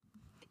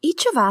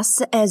Each of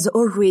us has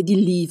already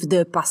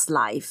lived past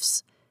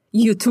lives.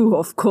 You too,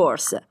 of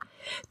course.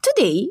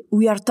 Today,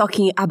 we are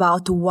talking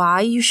about why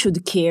you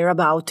should care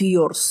about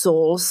your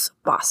soul's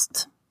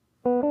past.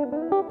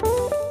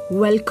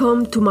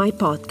 Welcome to my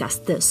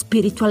podcast,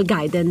 Spiritual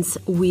Guidance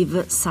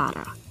with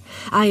Sara.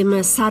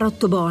 I'm Sara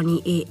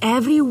Ottoboni, and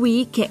every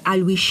week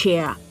I will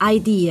share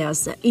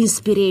ideas,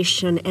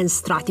 inspiration and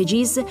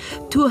strategies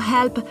to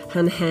help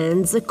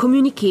enhance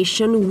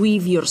communication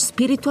with your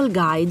spiritual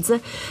guides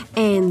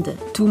and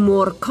to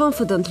more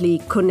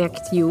confidently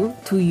connect you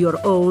to your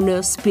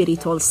own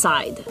spiritual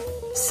side.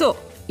 So,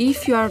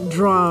 if you are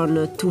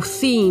drawn to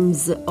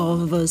themes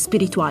of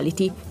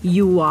spirituality,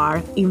 you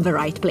are in the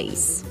right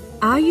place.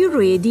 Are you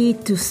ready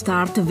to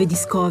start the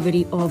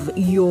discovery of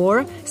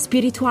your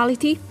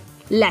spirituality?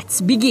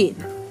 Let's begin!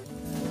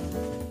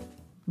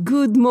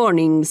 Good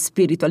morning,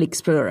 spiritual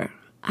explorer.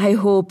 I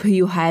hope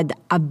you had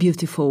a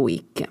beautiful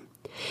week.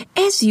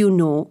 As you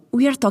know,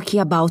 we are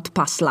talking about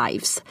past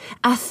lives,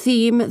 a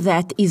theme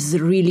that is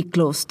really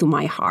close to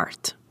my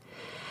heart.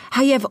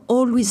 I have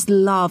always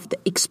loved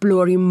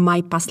exploring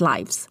my past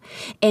lives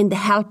and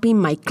helping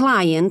my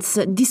clients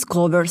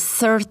discover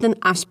certain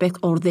aspects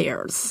of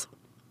theirs.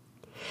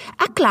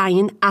 A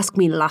client asked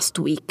me last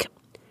week,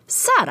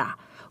 Sara,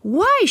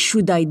 why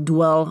should I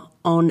dwell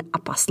on a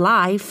past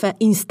life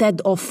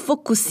instead of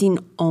focusing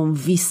on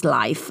this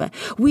life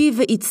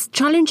with its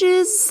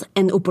challenges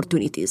and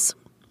opportunities?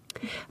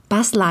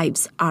 Past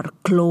lives are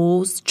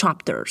closed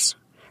chapters.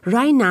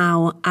 Right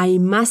now, I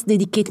must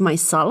dedicate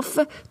myself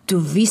to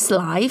this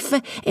life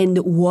and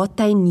what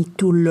I need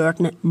to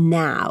learn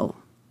now.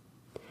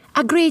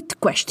 A great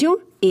question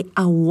and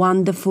a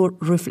wonderful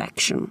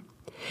reflection.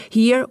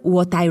 Here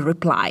what I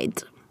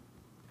replied.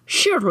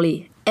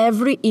 Surely,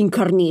 every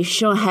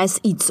incarnation has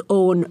its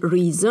own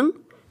reason,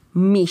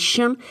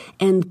 mission,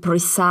 and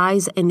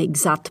precise and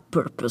exact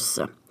purpose.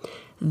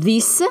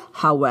 This,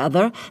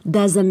 however,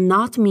 does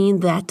not mean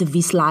that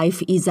this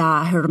life is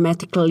a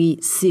hermetically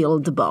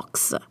sealed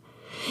box.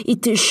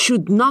 It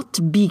should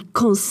not be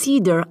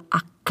considered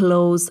a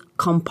closed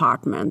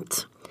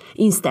compartment.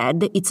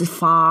 Instead, it's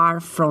far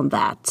from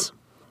that.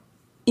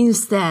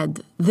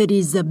 Instead, there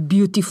is a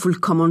beautiful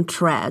common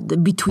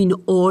thread between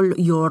all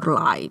your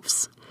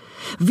lives.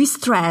 This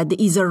thread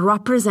is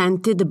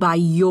represented by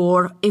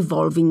your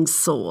evolving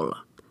soul.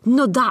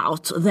 No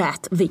doubt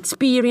that the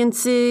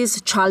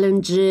experiences,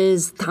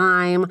 challenges,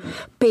 time,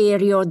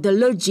 period,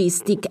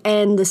 logistic,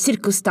 and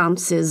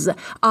circumstances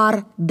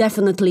are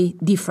definitely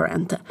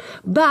different.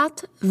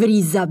 But there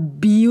is a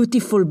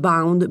beautiful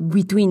bond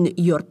between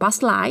your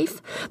past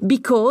life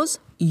because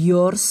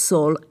your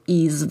soul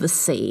is the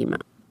same.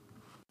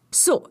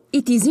 So,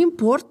 it is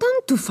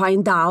important to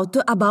find out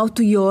about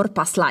your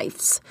past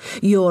lives,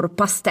 your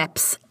past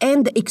steps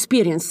and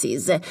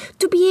experiences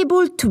to be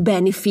able to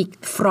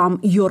benefit from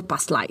your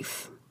past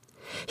life.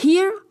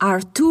 Here are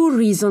 2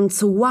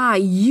 reasons why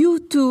you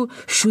too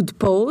should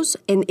pause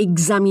and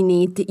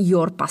examine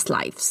your past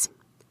lives.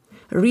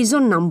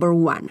 Reason number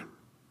 1.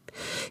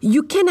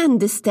 You can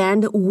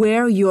understand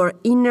where your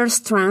inner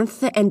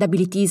strength and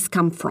abilities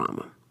come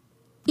from.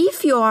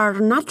 If you are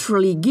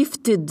naturally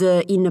gifted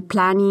in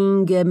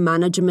planning,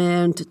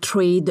 management,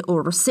 trade,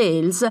 or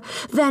sales,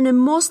 then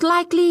most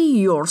likely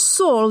your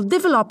soul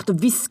developed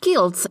these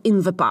skills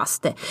in the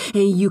past,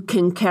 and you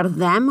can carry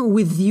them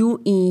with you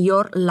in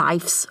your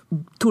life's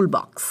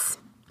toolbox.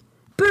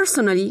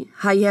 Personally,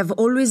 I have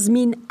always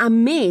been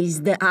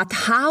amazed at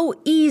how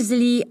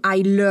easily I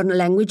learn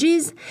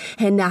languages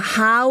and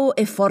how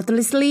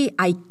effortlessly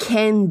I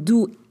can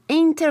do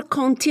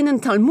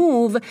intercontinental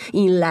move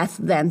in less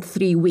than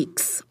 3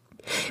 weeks.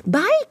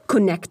 By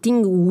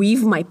connecting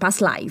with my past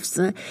lives,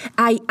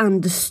 I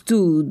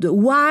understood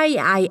why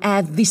I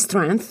had this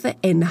strength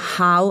and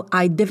how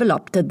I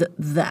developed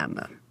them.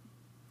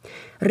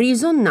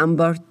 Reason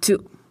number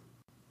 2.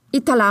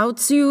 It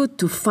allows you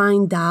to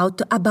find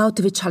out about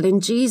the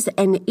challenges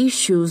and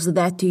issues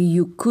that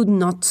you could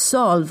not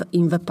solve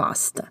in the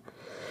past.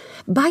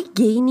 By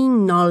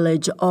gaining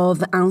knowledge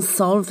of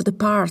unsolved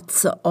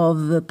parts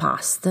of the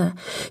past,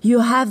 you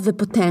have the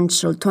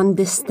potential to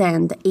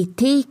understand and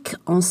take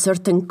on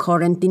certain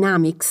current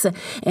dynamics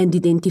and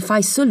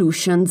identify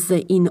solutions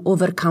in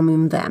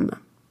overcoming them.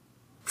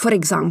 For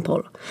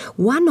example,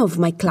 one of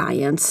my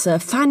clients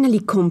finally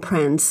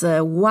comprehends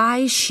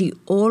why she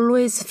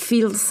always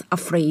feels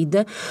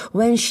afraid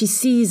when she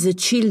sees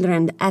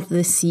children at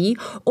the sea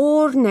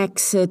or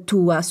next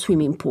to a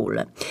swimming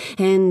pool,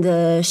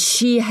 and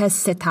she has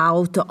set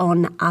out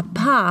on a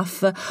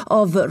path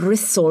of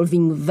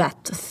resolving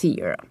that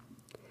fear.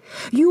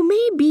 You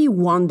may be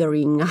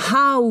wondering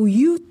how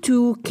you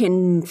too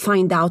can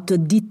find out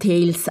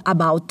details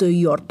about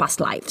your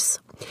past lives.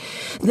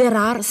 There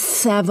are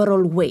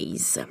several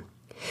ways.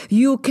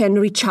 You can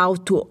reach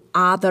out to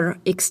other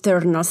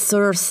external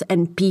sources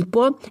and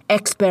people,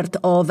 experts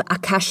of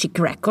Akashic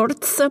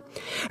records,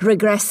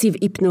 regressive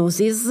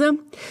hypnosis,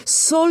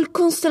 soul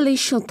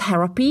constellation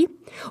therapy,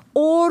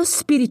 or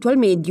spiritual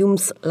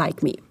mediums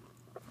like me.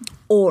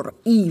 Or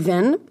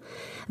even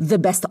The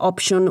best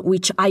option,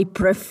 which I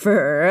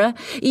prefer,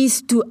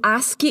 is to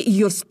ask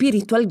your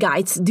spiritual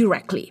guides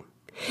directly.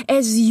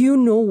 As you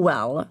know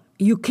well,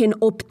 you can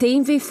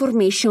obtain the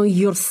information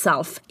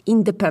yourself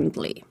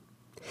independently.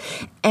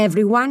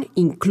 Everyone,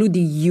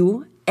 including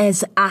you,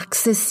 has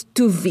access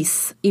to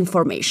this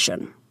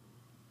information.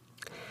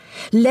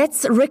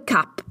 Let's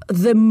recap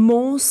the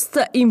most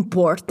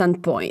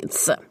important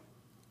points.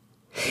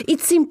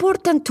 It's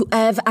important to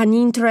have an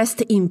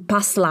interest in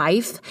past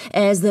life,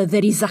 as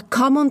there is a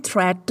common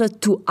thread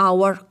to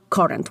our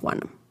current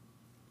one.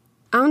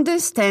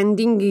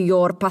 Understanding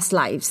your past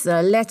lives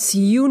lets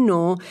you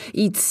know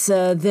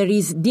there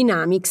is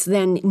dynamics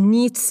that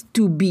needs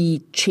to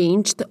be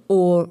changed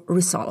or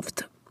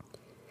resolved.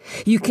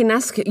 You can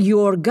ask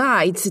your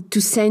guides to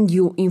send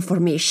you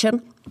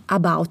information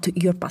about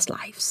your past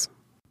lives.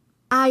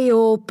 I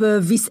hope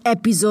this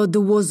episode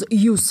was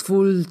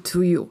useful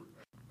to you.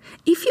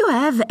 If you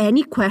have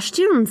any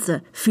questions,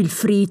 feel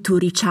free to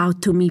reach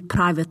out to me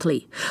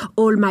privately.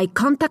 All my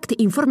contact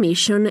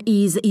information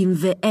is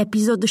in the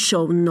episode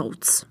show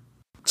notes.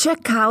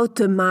 Check out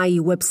my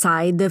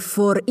website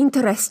for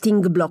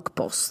interesting blog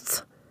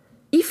posts.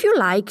 If you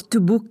like to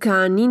book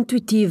an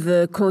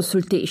intuitive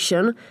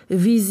consultation,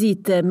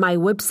 visit my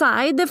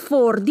website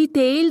for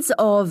details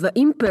of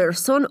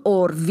in-person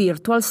or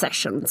virtual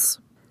sessions.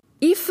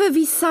 If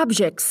these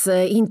subjects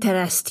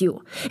interest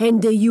you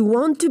and you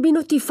want to be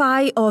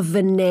notified of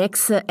the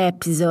next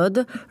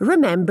episode,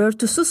 remember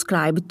to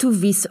subscribe to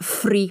this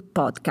free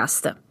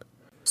podcast.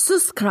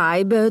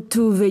 Subscribe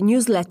to the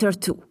newsletter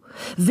too.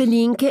 The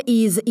link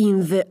is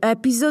in the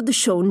episode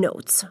show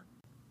notes.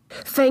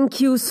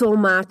 Thank you so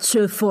much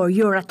for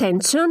your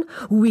attention.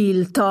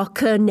 We'll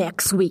talk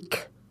next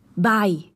week. Bye.